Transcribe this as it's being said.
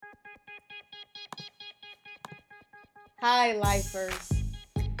Hi, lifers,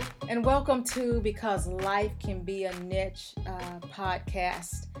 and welcome to Because Life Can Be a Niche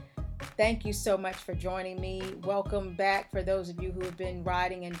podcast. Thank you so much for joining me. Welcome back for those of you who have been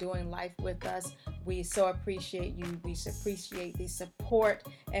riding and doing life with us. We so appreciate you. We appreciate the support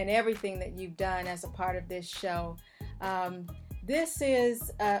and everything that you've done as a part of this show. This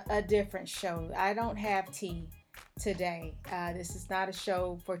is a different show. I don't have tea today. This is not a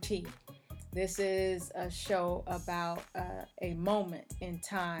show for tea. This is a show about a moment in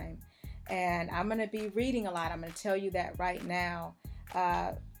time. And I'm going to be reading a lot. I'm going to tell you that right now.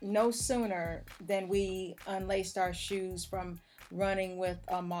 No sooner than we unlaced our shoes from running with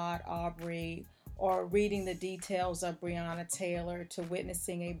Ahmaud Arbery or reading the details of Breonna Taylor to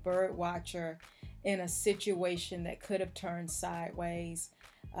witnessing a bird watcher in a situation that could have turned sideways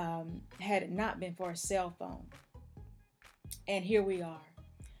had it not been for a cell phone. And here we are.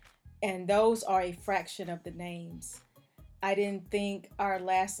 And those are a fraction of the names. I didn't think our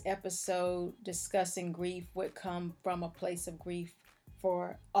last episode discussing grief would come from a place of grief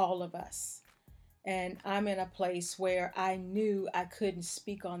for all of us. And I'm in a place where I knew I couldn't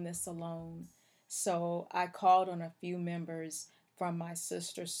speak on this alone. So I called on a few members from my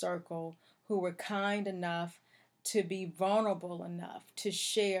sister circle who were kind enough to be vulnerable enough to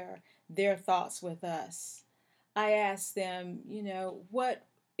share their thoughts with us. I asked them, what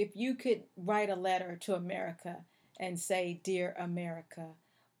if you could write a letter to America and say, Dear America,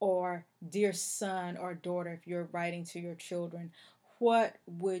 or Dear son or daughter, if you're writing to your children, what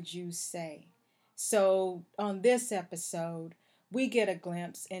would you say? So on this episode, we get a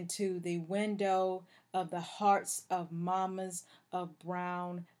glimpse into the window of the hearts of mamas of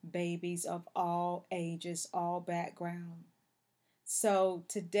brown babies of all ages, all background. So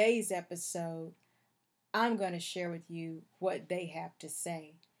today's episode, I'm going to share with you what they have to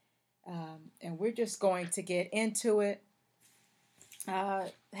say. And we're just going to get into it.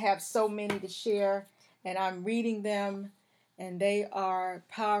 Have so many to share, and I'm reading them, and they are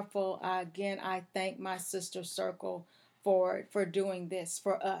powerful. Again, I thank my sister circle for doing this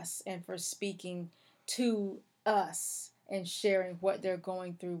for us and for speaking to us and sharing what they're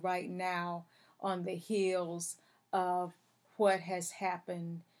going through right now on the heels of what has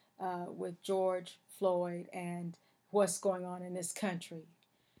happened with George Floyd and what's going on in this country.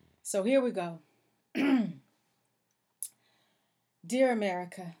 So here we go. Dear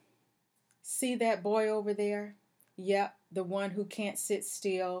America, see that boy over there? Yep, the one who can't sit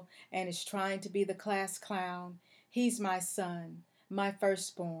still and is trying to be the class clown. He's my son, my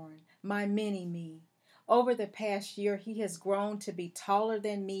firstborn, my mini-me. Over the past year, he has grown to be taller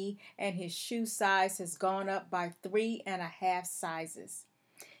than me, and his shoe size has gone up by 3.5 sizes.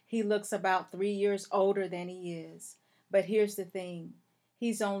 He looks about 3 years older than he is. But here's the thing.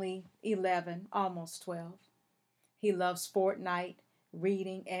 He's only 11, almost 12. He loves Fortnite,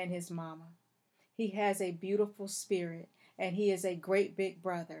 reading, and his mama. He has a beautiful spirit, and he is a great big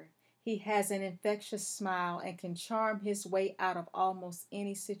brother. He has an infectious smile and can charm his way out of almost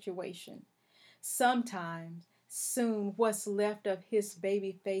any situation. Sometimes, soon, what's left of his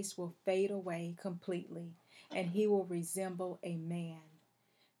baby face will fade away completely, and he will resemble a man.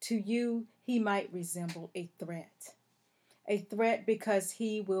 To you, he might resemble a threat. A threat because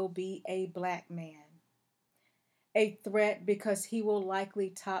he will be a black man. A threat because he will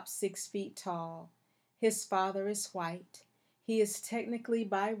likely top 6 feet tall. His father is white. He is technically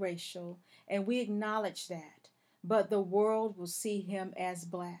biracial, and we acknowledge that. But the world will see him as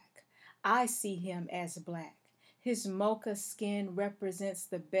black. I see him as black. His mocha skin represents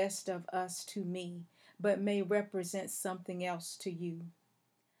the best of us to me, but may represent something else to you.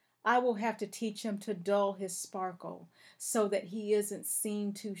 I will have to teach him to dull his sparkle so that he isn't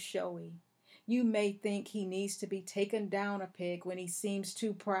seen too showy. You may think he needs to be taken down a peg when he seems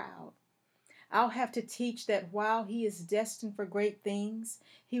too proud. I'll have to teach that while he is destined for great things,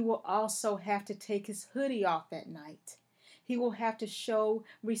 he will also have to take his hoodie off at night. He will have to show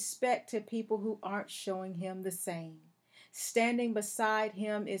respect to people who aren't showing him the same. Standing beside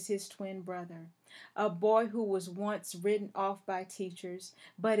him is his twin brother, a boy who was once written off by teachers,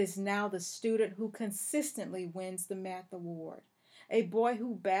 but is now the student who consistently wins the math award. A boy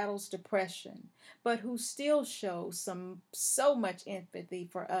who battles depression, but who still shows so much empathy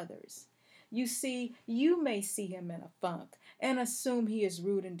for others. You see, you may see him in a funk and assume he is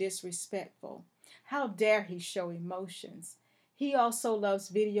rude and disrespectful. How dare he show emotions? He also loves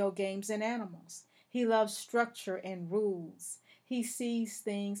video games and animals. He loves structure and rules. He sees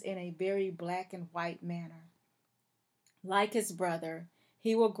things in a very black and white manner. Like his brother,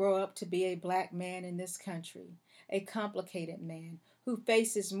 he will grow up to be a black man in this country, a complicated man who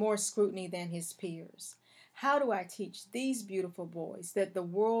faces more scrutiny than his peers. How do I teach these beautiful boys that the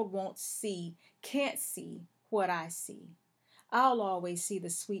world can't see what I see? I'll always see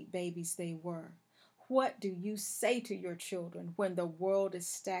the sweet babies they were. What do you say to your children when the world is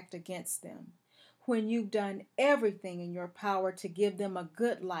stacked against them? When you've done everything in your power to give them a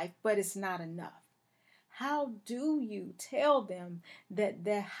good life, but it's not enough? How do you tell them that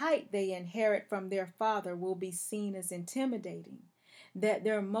the height they inherit from their father will be seen as intimidating? That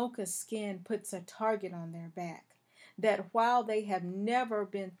their mocha skin puts a target on their back? That while they have never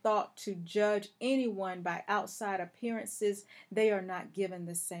been thought to judge anyone by outside appearances, they are not given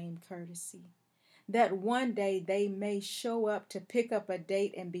the same courtesy? That one day they may show up to pick up a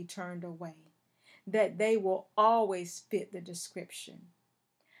date and be turned away? That they will always fit the description?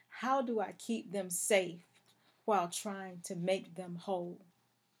 How do I keep them safe while trying to make them whole?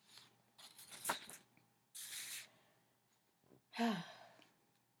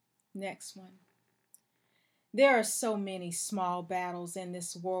 Next one. There are so many small battles in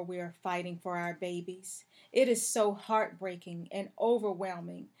this war we are fighting for our babies. It is so heartbreaking and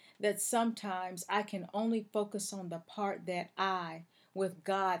overwhelming that sometimes I can only focus on the part that I, with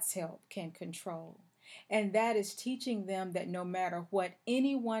God's help, can control. And that is teaching them that no matter what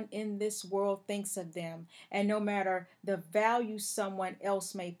anyone in this world thinks of them, and no matter the value someone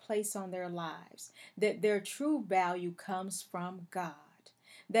else may place on their lives, that their true value comes from God.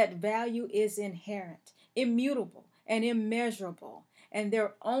 That value is inherent, immutable, and immeasurable, and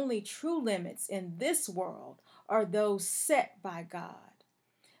their only true limits in this world are those set by God.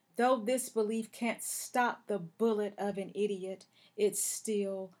 Though this belief can't stop the bullet of an idiot, it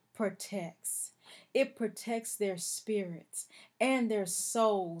still protects. It protects their spirits and their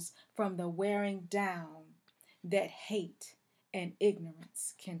souls from the wearing down that hate and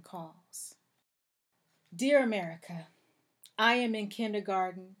ignorance can cause. Dear America, I am in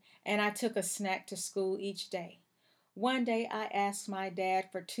kindergarten and I took a snack to school each day. One day I asked my dad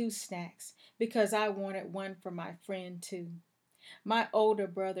for 2 snacks because I wanted one for my friend too. My older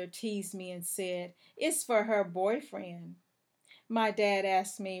brother teased me and said, "It's for her boyfriend." My dad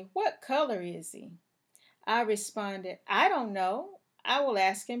asked me, "What color is he?" I responded, "I don't know. I will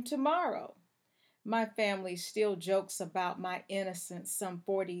ask him tomorrow." My family still jokes about my innocence some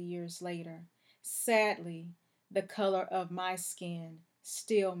 40 years later. Sadly, the color of my skin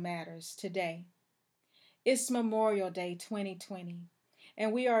still matters today. It's Memorial Day 2020,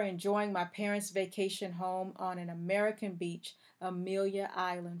 and we are enjoying my parents' vacation home on an American beach, Amelia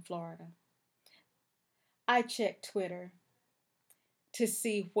Island, Florida. I checked Twitter to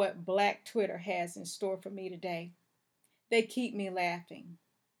see what Black Twitter has in store for me today. They keep me laughing,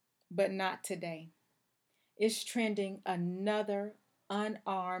 but not today. It's trending: another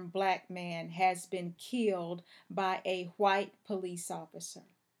unarmed black man has been killed by a white police officer.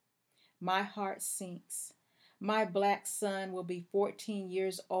 My heart sinks. My black son will be 14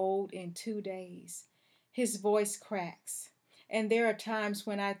 years old in 2 days. His voice cracks, and there are times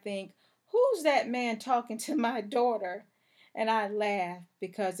when I think, "Who's that man talking to my daughter?" And I laugh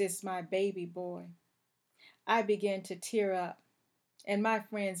because it's my baby boy. I begin to tear up, and my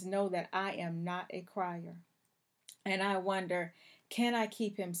friends know that I am not a crier. And I wonder, can I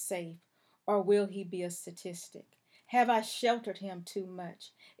keep him safe, or will he be a statistic? Have I sheltered him too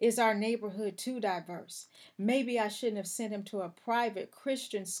much? Is our neighborhood too diverse? Maybe I shouldn't have sent him to a private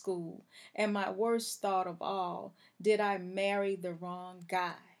Christian school. And my worst thought of all, did I marry the wrong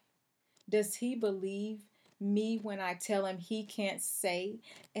guy? Does he believe me when I tell him he can't say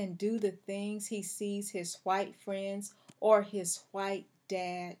and do the things he sees his white friends or his white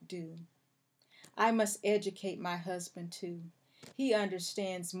dad do? I must educate my husband too. He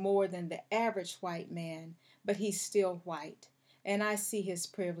understands more than the average white man, but he's still white. And I see his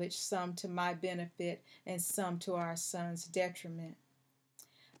privilege, some to my benefit and some to our son's detriment.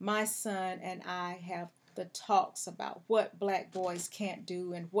 My son and I have the talks about what black boys can't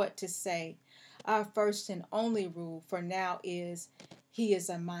do and what to say. Our first and only rule for now is he is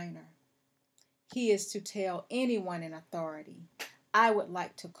a minor. He is to tell anyone in authority, "I would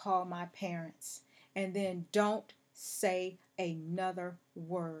like to call my parents," and then don't say another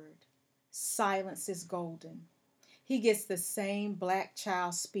word. Silence is golden. He gets the same black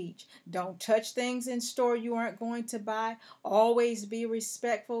child speech. Don't touch things in store you aren't going to buy. Always be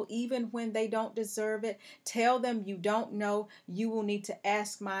respectful even when they don't deserve it. Tell them you don't know. You will need to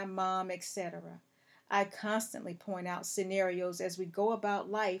ask my mom, etc. I constantly point out scenarios as we go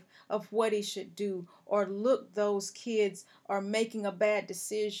about life of what he should do, or look, those kids are making a bad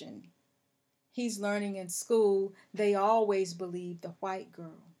decision. He's learning in school they always believe the white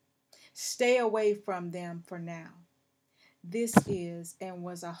girl. Stay away from them for now. This is and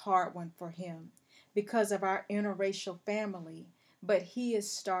was a hard one for him because of our interracial family, but he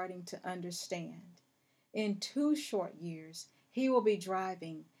is starting to understand. In 2 short years, he will be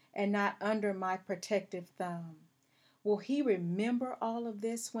driving and not under my protective thumb. Will he remember all of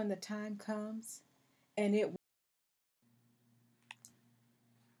this when the time comes? And it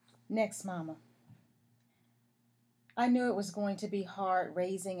Next, Mama. I knew it was going to be hard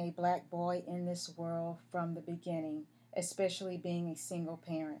raising a black boy in this world from the beginning, especially being a single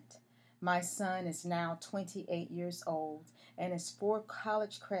parent. My son is now 28 years old and is 4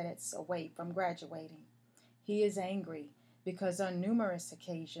 college credits away from graduating. He is angry because on numerous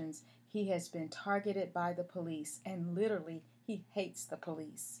occasions he has been targeted by the police and literally he hates the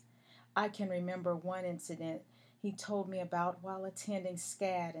police. I can remember one incident he told me about while attending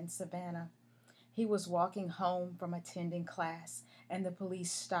SCAD in Savannah. He was walking home from attending class, and the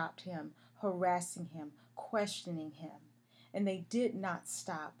police stopped him, harassing him, questioning him. And they did not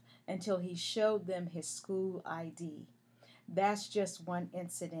stop until he showed them his school ID. That's just one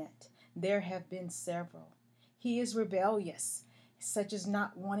incident. There have been several. He is rebellious, such as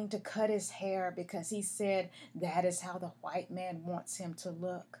not wanting to cut his hair because he said that is how the white man wants him to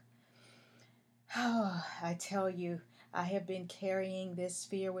look. Oh, I tell you, I have been carrying this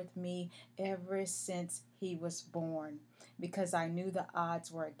fear with me ever since he was born because I knew the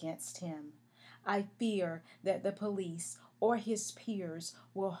odds were against him. I fear that the police or his peers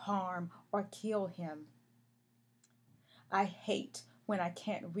will harm or kill him. I hate when I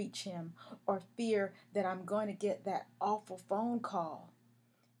can't reach him or fear that I'm going to get that awful phone call.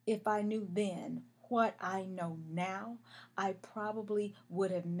 If I knew then what I know now, I probably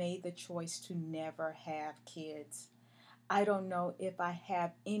would have made the choice to never have kids. I don't know if I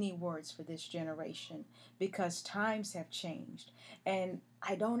have any words for this generation because times have changed and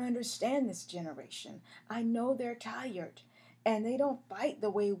I don't understand this generation. I know they're tired and they don't fight the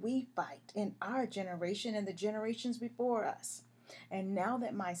way we fight in our generation and the generations before us. And now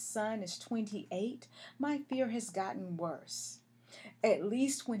that my son is 28, my fear has gotten worse. At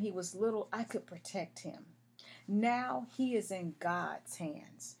least when he was little, I could protect him. Now he is in God's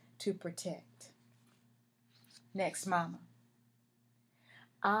hands to protect. Next, Mama.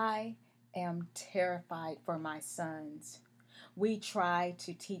 I am terrified for my sons. We try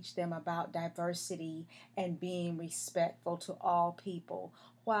to teach them about diversity and being respectful to all people,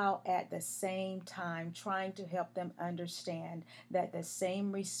 while at the same time trying to help them understand that the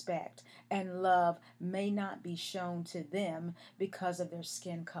same respect and love may not be shown to them because of their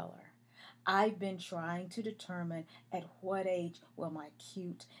skin color. I've been trying to determine at what age will my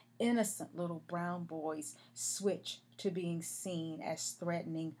cute, innocent little brown boys switch to being seen as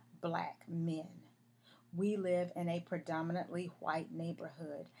threatening black men. We live in a predominantly white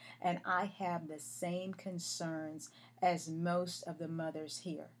neighborhood, and I have the same concerns as most of the mothers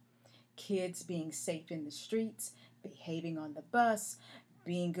here. Kids being safe in the streets, behaving on the bus,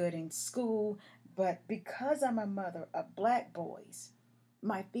 being good in school, but because I'm a mother of black boys,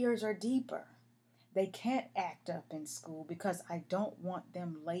 my fears are deeper. They can't act up in school because I don't want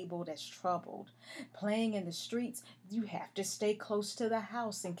them labeled as troubled. Playing in the streets, you have to stay close to the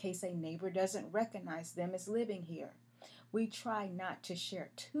house in case a neighbor doesn't recognize them as living here. We try not to share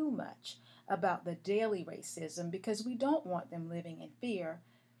too much about the daily racism because we don't want them living in fear,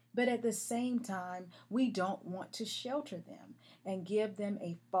 but at the same time, we don't want to shelter them and give them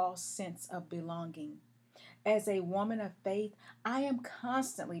a false sense of belonging. As a woman of faith, I am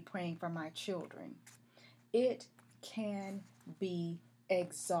constantly praying for my children. It can be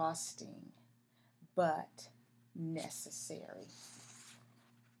exhausting, but necessary.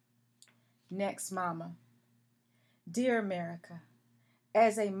 Next, Mama. Dear America,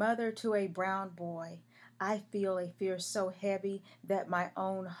 as a mother to a brown boy, I feel a fear so heavy that my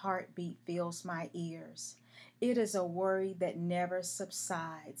own heartbeat fills my ears. It is a worry that never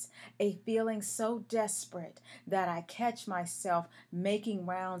subsides, a feeling so desperate that I catch myself making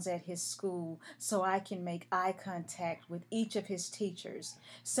rounds at his school so I can make eye contact with each of his teachers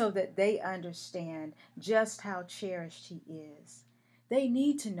so that they understand just how cherished he is. They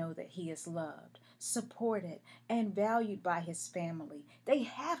need to know that he is loved, supported, and valued by his family. They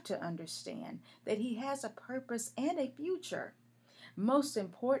have to understand that he has a purpose and a future. Most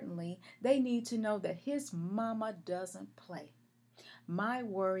importantly, they need to know that his mama doesn't play. My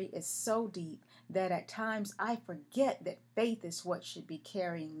worry is so deep that at times I forget that faith is what should be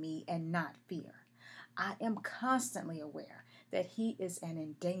carrying me and not fear. I am constantly aware that he is an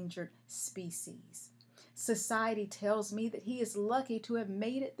endangered species. Society tells me that he is lucky to have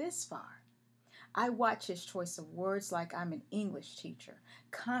made it this far. I watch his choice of words like I'm an English teacher,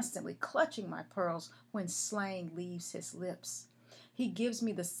 constantly clutching my pearls when slang leaves his lips. He gives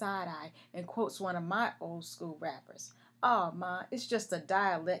me the side eye and quotes one of my old school rappers. "Oh, ma, it's just a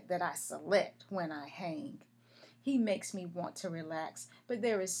dialect that I select when I hang." He makes me want to relax, but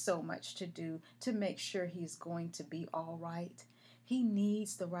there is so much to do to make sure he's going to be all right. He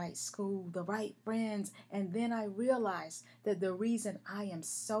needs the right school, the right friends, and then I realize that the reason I am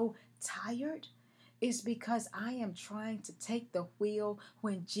so tired is because I am trying to take the wheel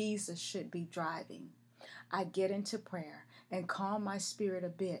when Jesus should be driving. I get into prayer and calm my spirit a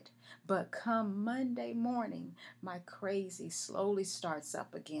bit, but come Monday morning, my crazy slowly starts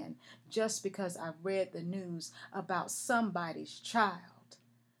up again just because I've read the news about somebody's child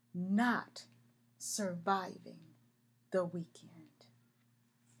not surviving the weekend.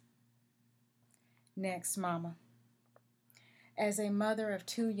 Next, Mama. As a mother of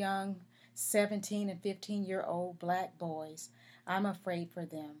two young 17 and 15-year-old black boys, I'm afraid for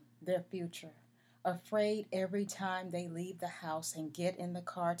them, their future. Afraid every time they leave the house and get in the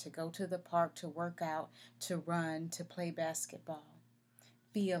car to go to the park to work out, to run, to play basketball.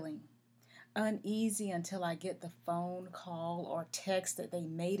 Feeling uneasy until I get the phone call or text that they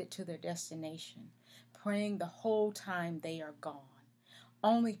made it to their destination. Praying the whole time they are gone.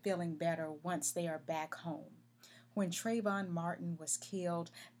 Only feeling better once they are back home. When Trayvon Martin was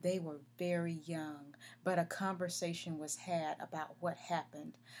killed, they were very young, but a conversation was had about what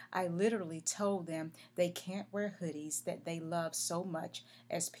happened. I literally told them they can't wear hoodies that they love so much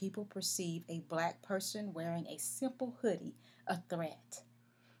as people perceive a black person wearing a simple hoodie a threat.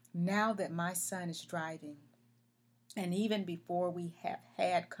 Now that my son is driving, and even before we have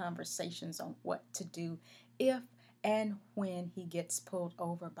had conversations on what to do if and when he gets pulled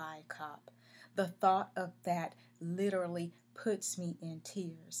over by a cop, the thought of that literally puts me in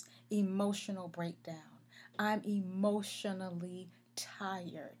tears. Emotional breakdown. I'm emotionally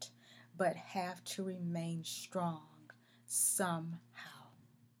tired, but have to remain strong somehow.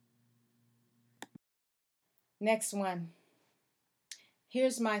 Next one.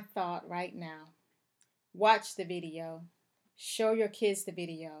 Here's my thought right now. Watch the video. Show your kids the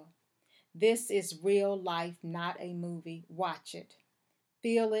video. This is real life, not a movie. Watch it.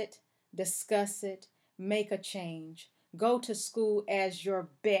 Feel it. Discuss it. Make a change. Go to school as your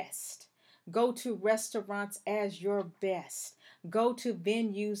best. Go to restaurants as your best. Go to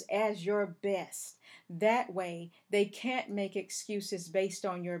venues as your best. That way, they can't make excuses based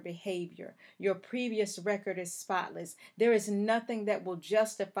on your behavior. Your previous record is spotless. There is nothing that will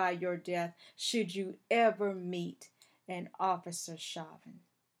justify your death should you ever meet an Officer Chauvin.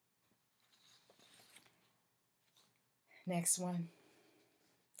 Next one.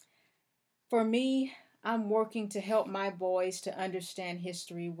 For me, I'm working to help my boys to understand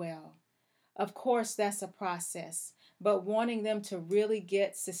history well. Of course, that's a process, but wanting them to really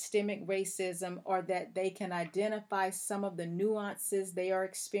get systemic racism or that they can identify some of the nuances they are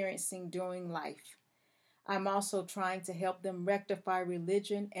experiencing during life. I'm also trying to help them rectify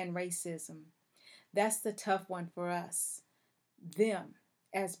religion and racism. That's the tough one for us. Them,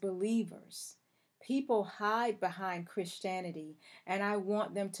 as believers. People hide behind Christianity, and I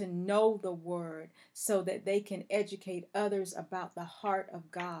want them to know the Word so that they can educate others about the heart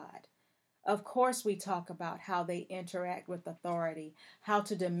of God. Of course, we talk about how they interact with authority, how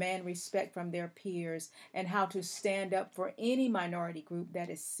to demand respect from their peers, and how to stand up for any minority group that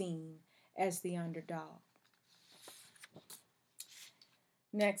is seen as the underdog.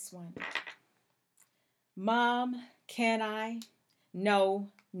 Next one. Mom, can I? No,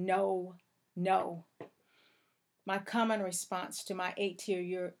 no, no. My common response to my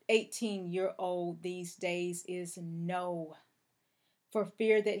 18-year-old these days is no. For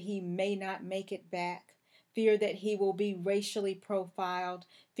fear that he may not make it back, fear that he will be racially profiled,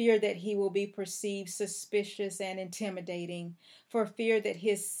 fear that he will be perceived suspicious and intimidating, for fear that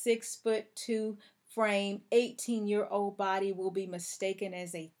his 6'2" frame, 18-year-old body will be mistaken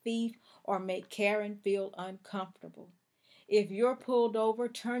as a thief or make Karen feel uncomfortable. If you're pulled over,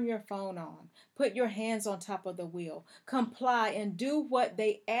 turn your phone on. Put your hands on top of the wheel. Comply and do what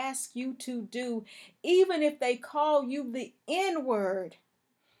they ask you to do, even if they call you the N-word.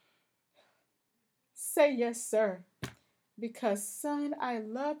 Say yes, sir. Because, son, I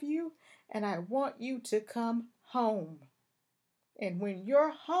love you and I want you to come home. And when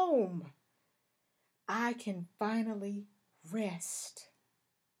you're home, I can finally rest.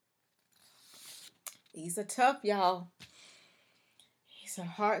 These are tough, y'all. These are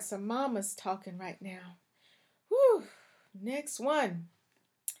hearts of mamas talking right now. Whew. Next one.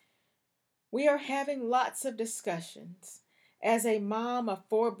 We are having lots of discussions, As a mom of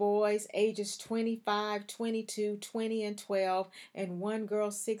four boys, ages 25, 22, 20, and 12, and one girl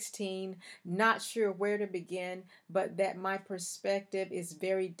 16, not sure where to begin, but that my perspective is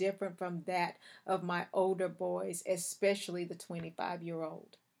very different from that of my older boys, especially the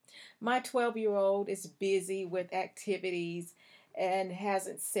 25-year-old. My 12-year-old is busy with activities and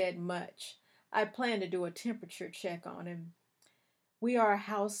hasn't said much. I plan to do a temperature check on him. We are a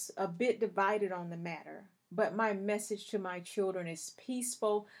house a bit divided on the matter, but my message to my children is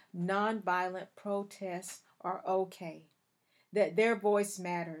peaceful, nonviolent protests are okay, that their voice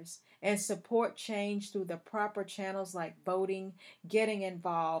matters, and support change through the proper channels like voting, getting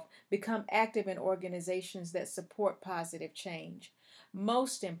involved, become active in organizations that support positive change.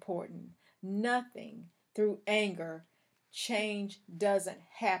 Most important, nothing through anger. Change doesn't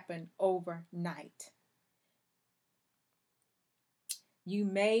happen overnight. You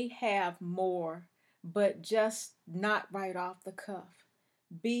may have more, but just not right off the cuff.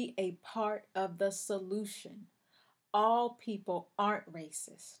 Be a part of the solution. All people aren't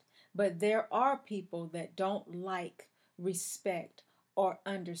racist, but there are people that don't like, respect, or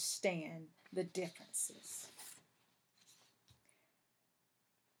understand the differences.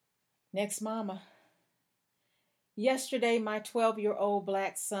 Next, mama. Yesterday, my 12-year-old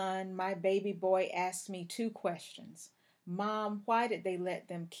black son, my baby boy, asked me two questions. Mom, why did they let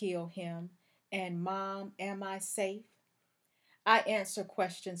them kill him? And Mom, am I safe? I answer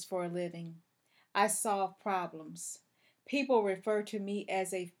questions for a living. I solve problems. People refer to me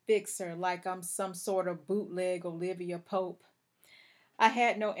as a fixer, like I'm some sort of bootleg Olivia Pope. I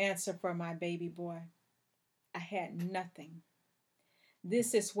had no answer for my baby boy. I had nothing.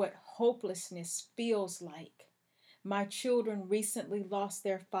 This is what hopelessness feels like. My children recently lost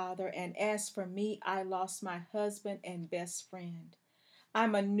their father, and as for me, I lost my husband and best friend.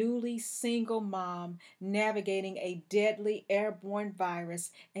 I'm a newly single mom navigating a deadly airborne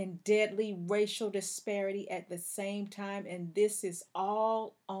virus and deadly racial disparity at the same time, and this is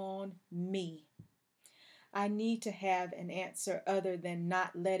all on me. I need to have an answer other than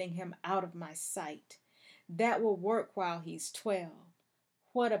not letting him out of my sight. That will work while he's 12.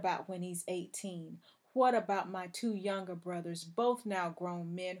 What about when he's 18? What about my two younger brothers, both now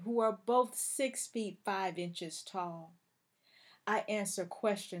grown men, who are both 6 feet 5 inches tall? I answer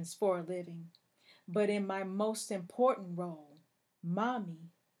questions for a living, but in my most important role,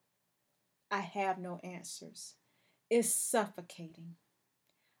 mommy, I have no answers. It's suffocating.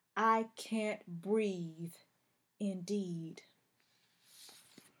 I can't breathe, indeed.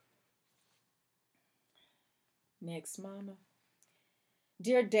 Next, mama.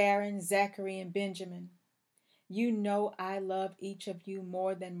 Dear Darren, Zachary, and Benjamin, you know I love each of you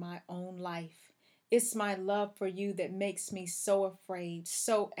more than my own life. It's my love for you that makes me so afraid,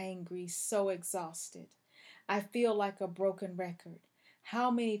 so angry, so exhausted. I feel like a broken record.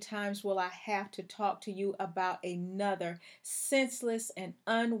 How many times will I have to talk to you about another senseless and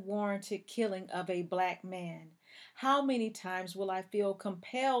unwarranted killing of a black man? How many times will I feel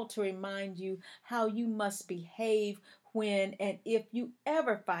compelled to remind you how you must behave when and if you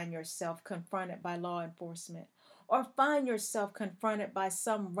ever find yourself confronted by law enforcement? Or find yourself confronted by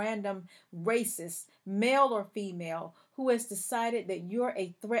some random racist, male or female, who has decided that you're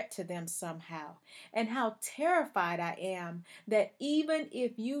a threat to them somehow, and how terrified I am that even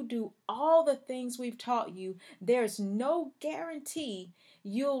if you do all the things we've taught you, there's no guarantee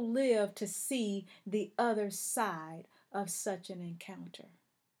you'll live to see the other side of such an encounter.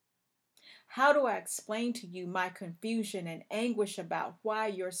 How do I explain to you my confusion and anguish about why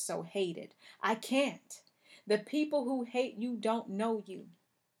you're so hated? I can't. The people who hate you don't know you.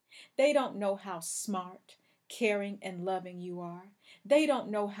 They don't know how smart, caring, and loving you are. They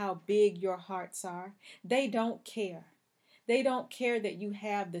don't know how big your hearts are. They don't care. They don't care that you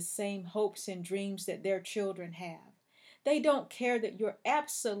have the same hopes and dreams that their children have. They don't care that you're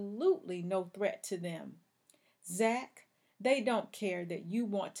absolutely no threat to them. Zach, they don't care that you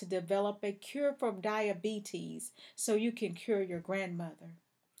want to develop a cure for diabetes so you can cure your grandmother.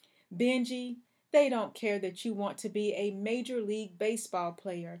 Benji, they don't care that you want to be a Major League Baseball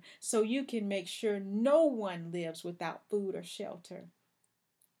player so you can make sure no one lives without food or shelter.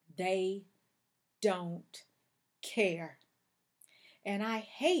 They don't care. And I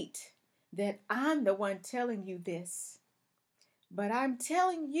hate that I'm the one telling you this, but I'm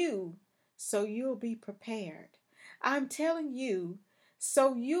telling you so you'll be prepared. I'm telling you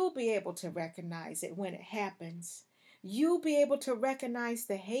so you'll be able to recognize it when it happens. You'll be able to recognize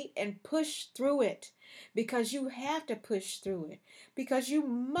the hate and push through it, because you have to push through it, because you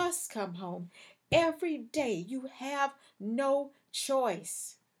must come home every day. You have no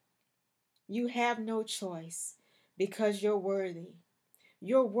choice. You have no choice. because you're worthy.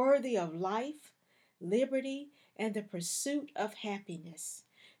 You're worthy of life, liberty, and the pursuit of happiness.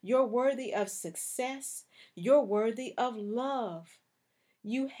 You're worthy of success. You're worthy of love.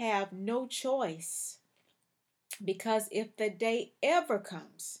 You have no choice, because if the day ever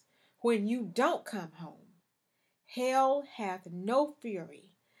comes when you don't come home, hell hath no fury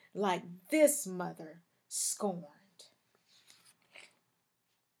like this mother scorned.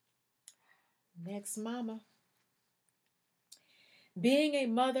 Next, mama. Being a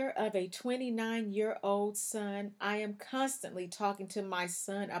mother of a 29-year-old son, I am constantly talking to my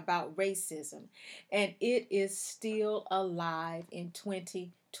son about racism, and it is still alive in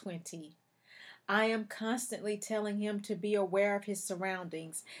 2020. I am constantly telling him to be aware of his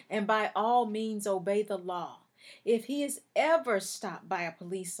surroundings and by all means obey the law. If he is ever stopped by a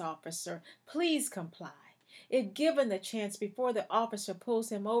police officer, please comply. If given the chance before the officer pulls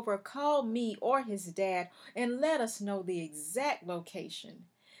him over, call me or his dad and let us know the exact location.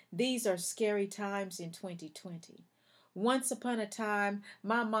 These are scary times in 2020. Once upon a time,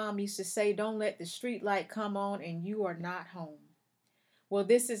 my mom used to say, "Don't let the street light come on and you are not home." Well,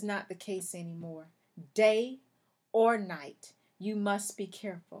 this is not the case anymore. Day or night, you must be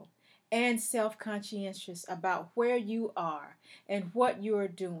careful and self-conscientious about where you are and what you are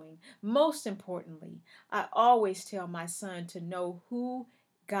doing. Most importantly, I always tell my son to know who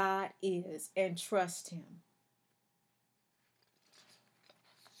God is and trust him.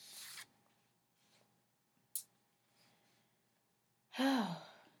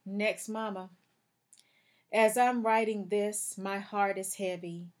 Next, mama. As I'm writing this, my heart is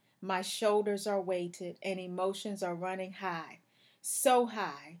heavy, my shoulders are weighted, and emotions are running high, so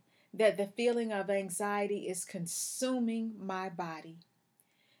high that the feeling of anxiety is consuming my body.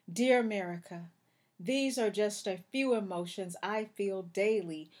 Dear America, these are just a few emotions I feel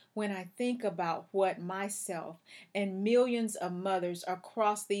daily when I think about what myself and millions of mothers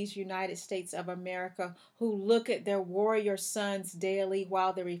across these United States of America who look at their warrior sons daily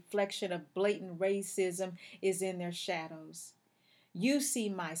while the reflection of blatant racism is in their shadows. You see,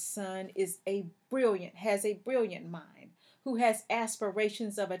 my son has a brilliant mind who has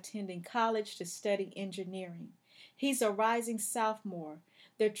aspirations of attending college to study engineering. He's a rising sophomore,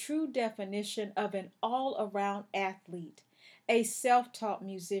 the true definition of an all-around athlete, a self-taught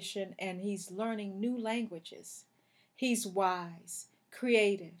musician, and he's learning new languages. He's wise,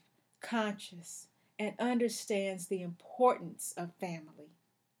 creative, conscious, and understands the importance of family.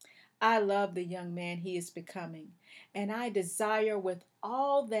 I love the young man he is becoming, and I desire with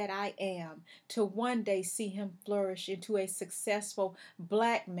all that I am to one day see him flourish into a successful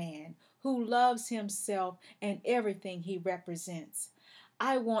black man who loves himself and everything he represents.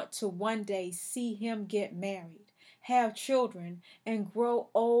 I want to one day see him get married, have children, and grow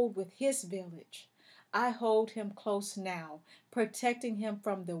old with his village. I hold him close now, protecting him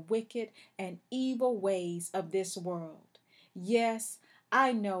from the wicked and evil ways of this world. Yes,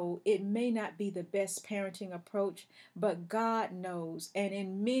 I know it may not be the best parenting approach, but God knows, and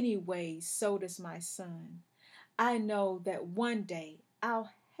in many ways, so does my son. I know that one day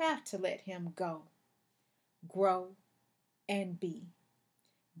I'll have to let him go, grow, and be.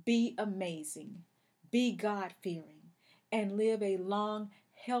 Be amazing, be God fearing, and live a long,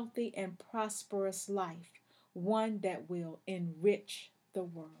 healthy, and prosperous life, one that will enrich the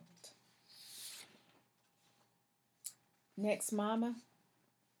world. Next, mama.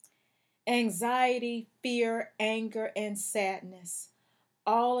 Anxiety, fear, anger, and sadness.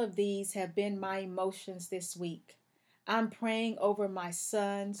 All of these have been my emotions this week. I'm praying over my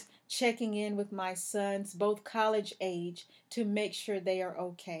sons, checking in with my sons, both college age, to make sure they are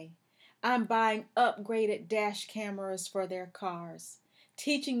okay. I'm buying upgraded dash cameras for their cars,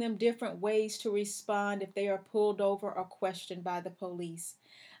 teaching them different ways to respond if they are pulled over or questioned by the police.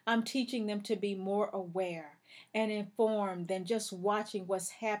 I'm teaching them to be more aware and informed than just watching what's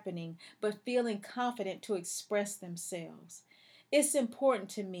happening, but feeling confident to express themselves. It's important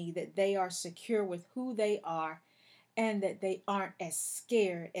to me that they are secure with who they are and that they aren't as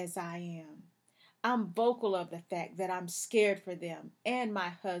scared as I am. I'm vocal of the fact that I'm scared for them and my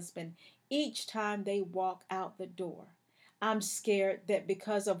husband each time they walk out the door. I'm scared that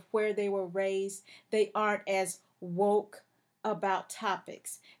because of where they were raised, they aren't as woke about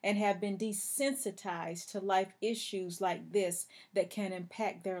topics and have been desensitized to life issues like this that can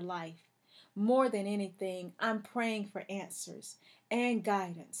impact their life. More than anything, I'm praying for answers and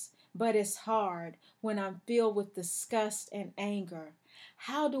guidance, but it's hard when I'm filled with disgust and anger.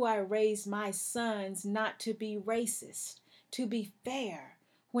 How do I raise my sons not to be racist, to be fair,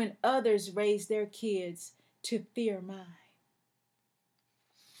 when others raise their kids to fear mine?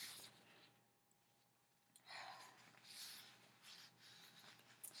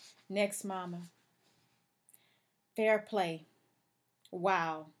 Next, Mama. Fair play.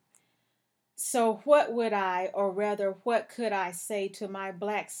 Wow. So, what would I, or rather, what could I say to my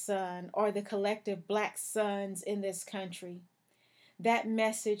black son or the collective black sons in this country? That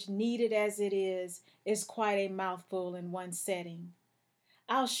message, needed as it is quite a mouthful in one setting.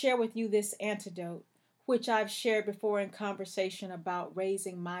 I'll share with you this antidote, which I've shared before in conversation about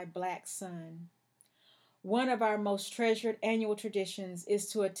raising my black son. One of our most treasured annual traditions is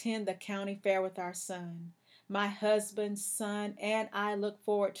to attend the county fair with our son. My husband, son, and I look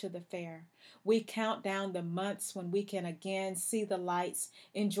forward to the fair. We count down the months when we can again see the lights,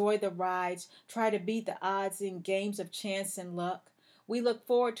 enjoy the rides, try to beat the odds in games of chance and luck. We look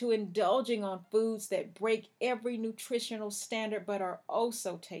forward to indulging on foods that break every nutritional standard but are oh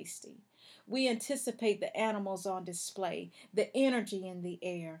so tasty. We anticipate the animals on display, the energy in the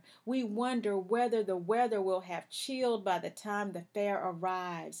air. We wonder whether the weather will have chilled by the time the fair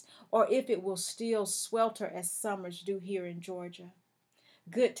arrives, or if it will still swelter as summers do here in Georgia.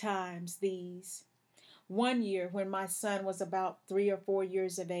 Good times, these. One year, when my son was about 3 or 4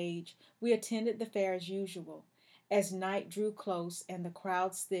 years of age, we attended the fair as usual. As night drew close and the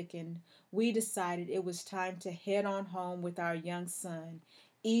crowds thickened, we decided it was time to head on home with our young son.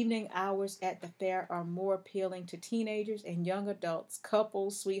 Evening hours at the fair are more appealing to teenagers and young adults,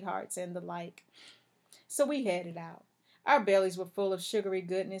 couples, sweethearts, and the like. So we headed out. Our bellies were full of sugary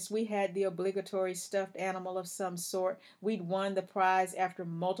goodness. We had the obligatory stuffed animal of some sort. We'd won the prize after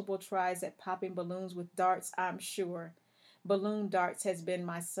multiple tries at popping balloons with darts, I'm sure. Balloon darts has been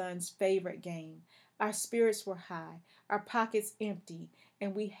my son's favorite game. Our spirits were high, our pockets empty,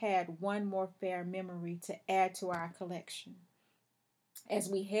 and we had one more fair memory to add to our collection. As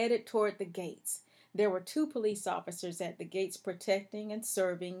we headed toward the gates, there were two police officers at the gates protecting and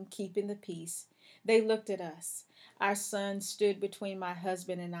serving, keeping the peace. They looked at us. Our son stood between my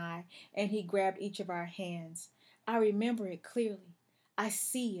husband and I, and he grabbed each of our hands. I remember it clearly. I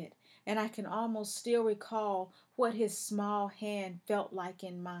see it, and I can almost still recall what his small hand felt like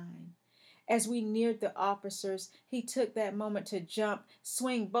in mine. As we neared the officers, he took that moment to jump,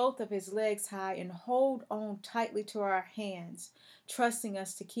 swing both of his legs high, and hold on tightly to our hands, trusting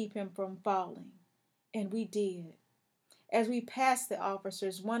us to keep him from falling. And we did. As we passed the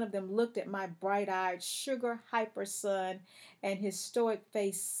officers, one of them looked at my bright eyed, sugar hyper son, and his stoic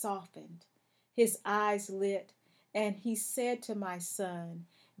face softened. His eyes lit, and he said to my son,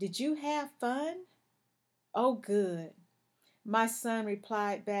 "Did you have fun?" "Oh, good." My son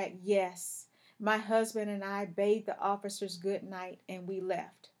replied back, "Yes." My husband and I bade the officers good night, and we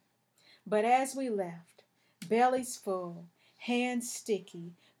left. But as we left, bellies full, hands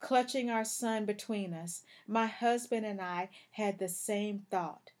sticky, clutching our son between us, my husband and I had the same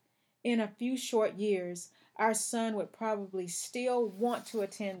thought. In a few short years, our son would probably still want to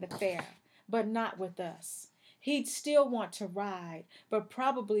attend the fair, but not with us. He'd still want to ride, but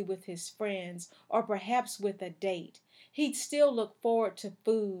probably with his friends or perhaps with a date. He'd still look forward to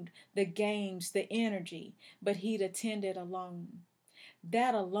food, the games, the energy, but he'd attend it alone.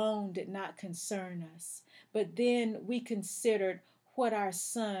 That alone did not concern us. But then we considered what our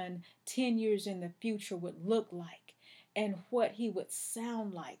son 10 years in the future would look like and what he would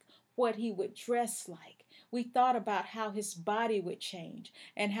sound like, what he would dress like. We thought about how his body would change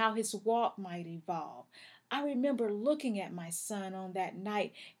and how his walk might evolve. I remember looking at my son on that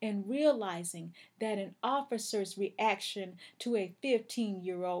night and realizing that an officer's reaction to a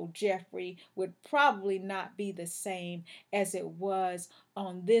 15-year-old Jeffrey would probably not be the same as it was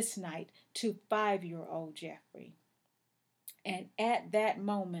on this night to 5-year-old Jeffrey. And at that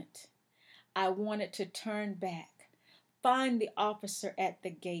moment, I wanted to turn back, find the officer at the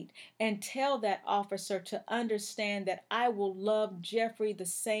gate, and tell that officer to understand that I will love Jeffrey the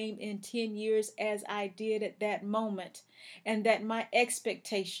same in 10 years as I did at that moment, and that my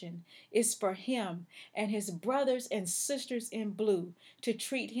expectation is for him and his brothers and sisters in blue to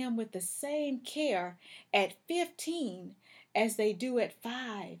treat him with the same care at 15 as they do at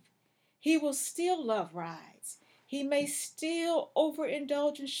 5. He will still love rides. He may still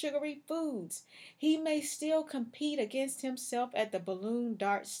overindulge in sugary foods. He may still compete against himself at the balloon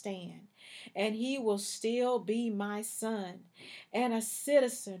dart stand. And he will still be my son and a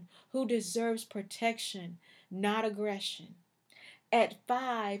citizen who deserves protection, not aggression. At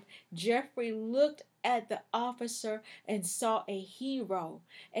 5, Jeffrey looked at the officer and saw a hero,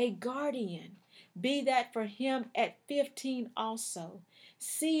 a guardian. Be that for him at 15 also.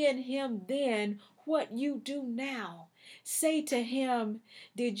 See in him then what you do now. Say to him,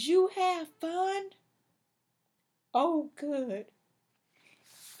 "Did you have fun?" Oh, good.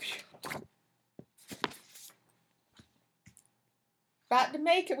 About to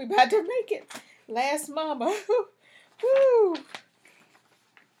make it. We about to make it. Last mama. Woo.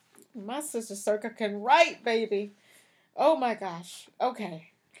 My sister Circa can write, baby. Oh my gosh. Okay.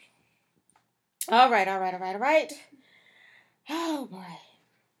 All right. Oh boy.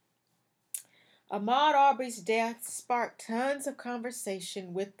 Ahmaud Arbery's death sparked tons of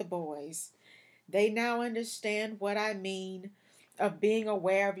conversation with the boys. They now understand what I mean of being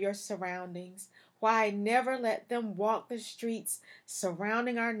aware of your surroundings, why I never let them walk the streets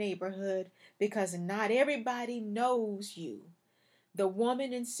surrounding our neighborhood because not everybody knows you. The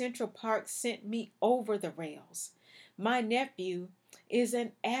woman in Central Park sent me over the rails. My nephew is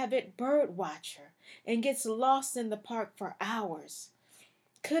an avid bird watcher and gets lost in the park for hours.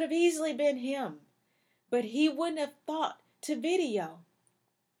 Could have easily been him, but he wouldn't have thought to video.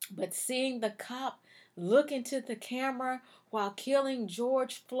 But seeing the cop look into the camera while killing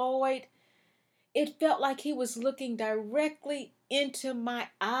George Floyd, it felt like he was looking directly into my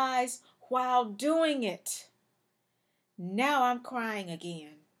eyes while doing it. Now I'm crying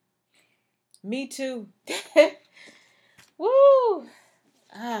again. Me too. Woo!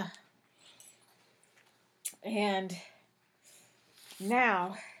 Ah. And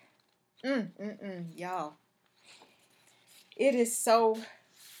now, y'all, it is so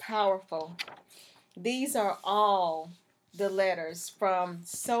powerful. These are all the letters from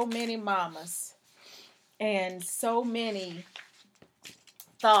so many mamas and so many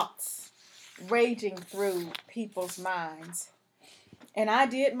thoughts raging through people's minds. And I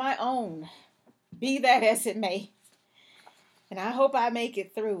did my own, be that as it may. And I hope I make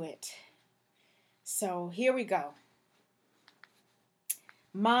it through it. So here we go.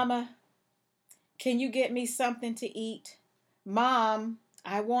 Mama, can you get me something to eat? Mom,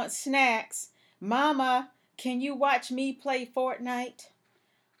 I want snacks. Mama, can you watch me play Fortnite?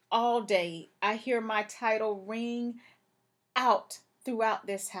 All day, I hear my title ring out throughout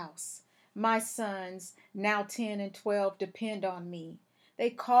this house. My sons, now 10 and 12, depend on me. They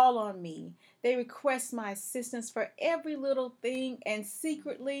call on me. They request my assistance for every little thing, and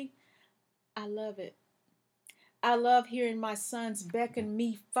secretly, I love it. I love hearing my sons beckon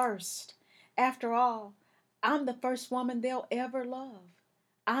me first. After all, I'm the first woman they'll ever love.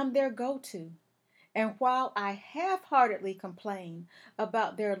 I'm their go-to. And while I half-heartedly complain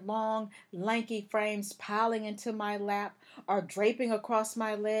about their long, lanky frames piling into my lap or draping across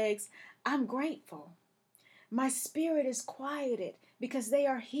my legs, I'm grateful. My spirit is quieted because they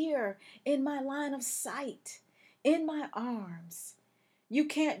are here in my line of sight, in my arms. You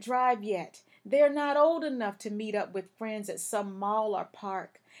can't drive yet. They're not old enough to meet up with friends at some mall or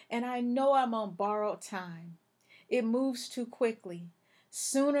park, and I know I'm on borrowed time. It moves too quickly,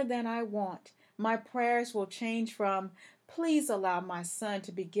 sooner than I want. My prayers will change from, please allow my son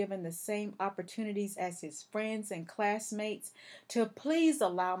to be given the same opportunities as his friends and classmates, to please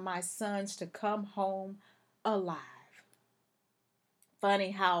allow my sons to come home alive.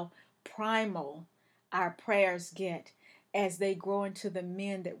 Funny how primal our prayers get as they grow into the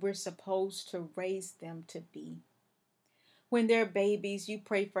men that we're supposed to raise them to be. When they're babies, you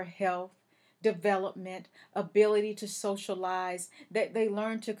pray for health, development, ability to socialize, that they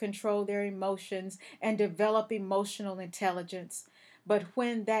learn to control their emotions and develop emotional intelligence. But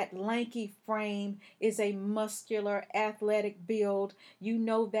when that lanky frame is a muscular, athletic build, you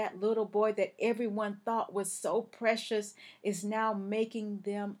know that little boy that everyone thought was so precious is now making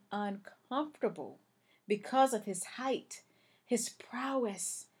them uncomfortable because of his height, his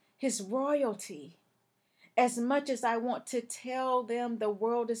prowess, his royalty. As much as I want to tell them the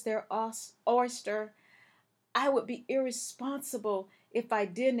world is their oyster, I would be irresponsible if I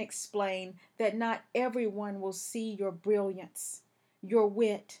didn't explain that not everyone will see your brilliance, your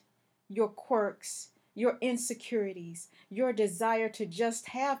wit, your quirks, your insecurities, your desire to just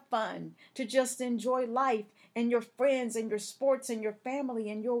have fun, to just enjoy life and your friends and your sports and your family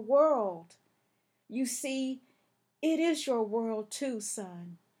and your world. You see, it is your world too,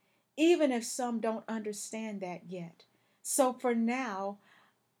 son, even if some don't understand that yet. So for now,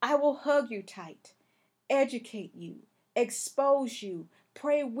 I will hug you tight, educate you, expose you,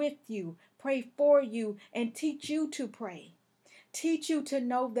 pray with you, pray for you, and teach you to pray. Teach you to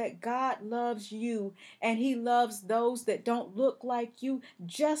know that God loves you and He loves those that don't look like you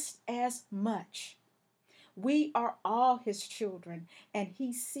just as much. We are all His children and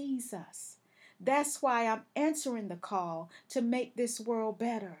He sees us. That's why I'm answering the call to make this world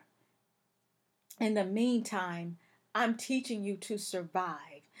better. In the meantime, I'm teaching you to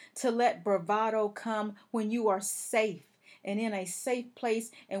survive, to let bravado come when you are safe and in a safe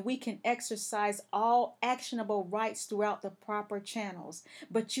place, and we can exercise all actionable rights throughout the proper channels.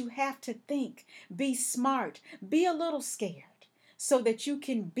 But you have to think, be smart, be a little scared, so that you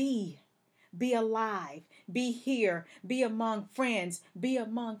can be alive, be here, be among friends, be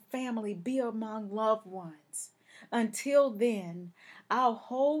among family, be among loved ones. Until then, I'll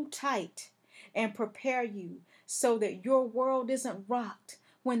hold tight and prepare you so that your world isn't rocked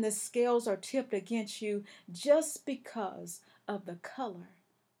when the scales are tipped against you just because of the color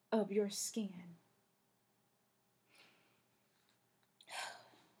of your skin.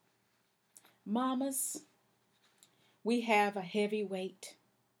 Mamas, we have a heavy weight.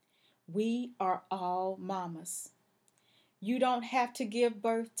 We are all mamas. You don't have to give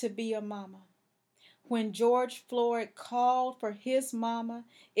birth to be a mama. When George Floyd called for his mama,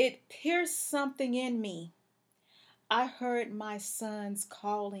 it pierced something in me. I heard my sons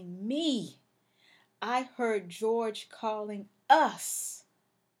calling me. I heard George calling us.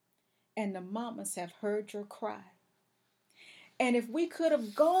 And the mamas have heard your cry. And if we could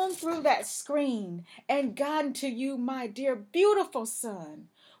have gone through that screen and gotten to you, my dear, beautiful son,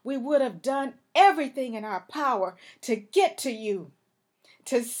 we would have done everything in our power to get to you,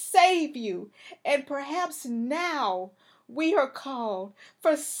 to save you. And perhaps now we are called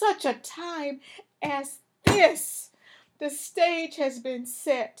for such a time as this. The stage has been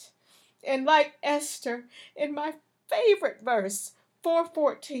set. And like Esther, in my favorite verse,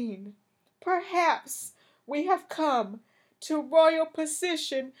 4:14, perhaps we have come to royal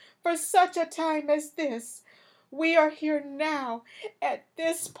position for such a time as this. We are here now at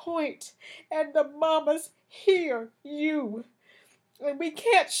this point, and the mamas hear you. And we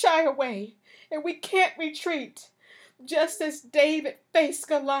can't shy away, and we can't retreat. Just as David faced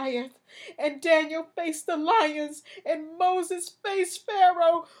Goliath, and Daniel faced the lions, and Moses faced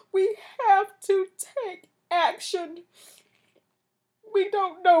Pharaoh, we have to take action. We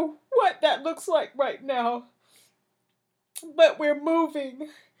don't know what that looks like right now, but we're moving,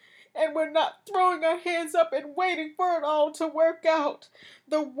 and we're not throwing our hands up and waiting for it all to work out.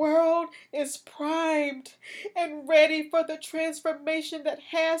 The world is primed and ready for the transformation that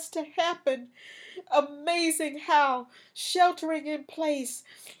has to happen. Amazing how sheltering in place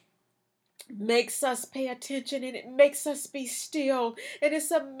makes us pay attention, and it makes us be still. And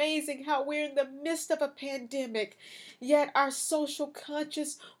it's amazing how we're in the midst of a pandemic, yet our social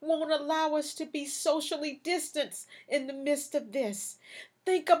conscience won't allow us to be socially distanced in the midst of this.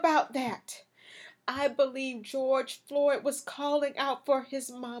 Think about that. I believe George Floyd was calling out for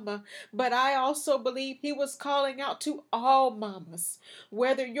his mama, but I also believe he was calling out to all mamas.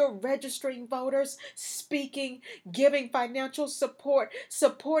 Whether you're registering voters, speaking, giving financial support,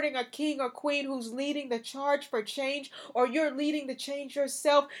 supporting a king or queen who's leading the charge for change, or you're leading the change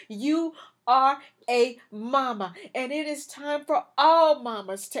yourself, you are a mama. And it is time for all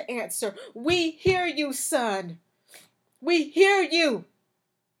mamas to answer. We hear you, son. We hear you.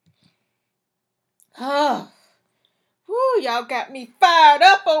 Oh, whoo, y'all got me fired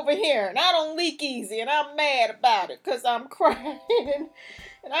up over here, and I don't leak easy, and I'm mad about it because I'm crying,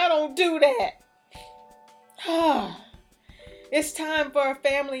 and I don't do that. It's time for a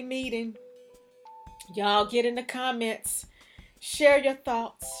family meeting. Y'all get in the comments. Share your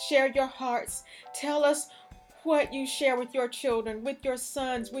thoughts. Share your hearts. Tell us what you share with your children, with your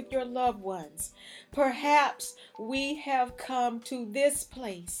sons, with your loved ones. Perhaps we have come to this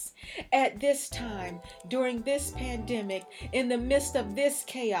place at this time, during this pandemic, in the midst of this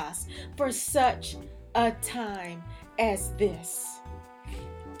chaos, for such a time as this.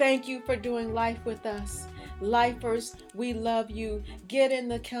 Thank you for doing life with us. Lifers, we love you. Get in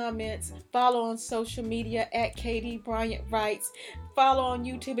the comments. Follow on social media at Katie Bryant Writes. Follow on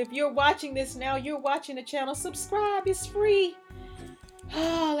YouTube. If you're watching this now, you're watching the channel, subscribe. It's free.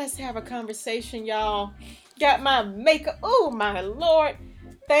 Oh, let's have a conversation, y'all. Got my makeup. Oh, my Lord.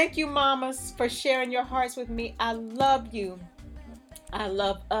 Thank you, mamas, for sharing your hearts with me. I love you. I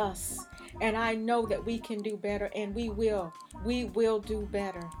love us. And I know that we can do better, and we will. We will do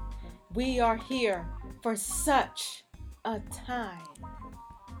better. We are here for such a time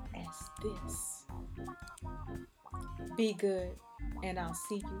as this. Be good, and I'll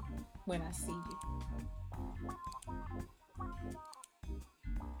see you when I see you.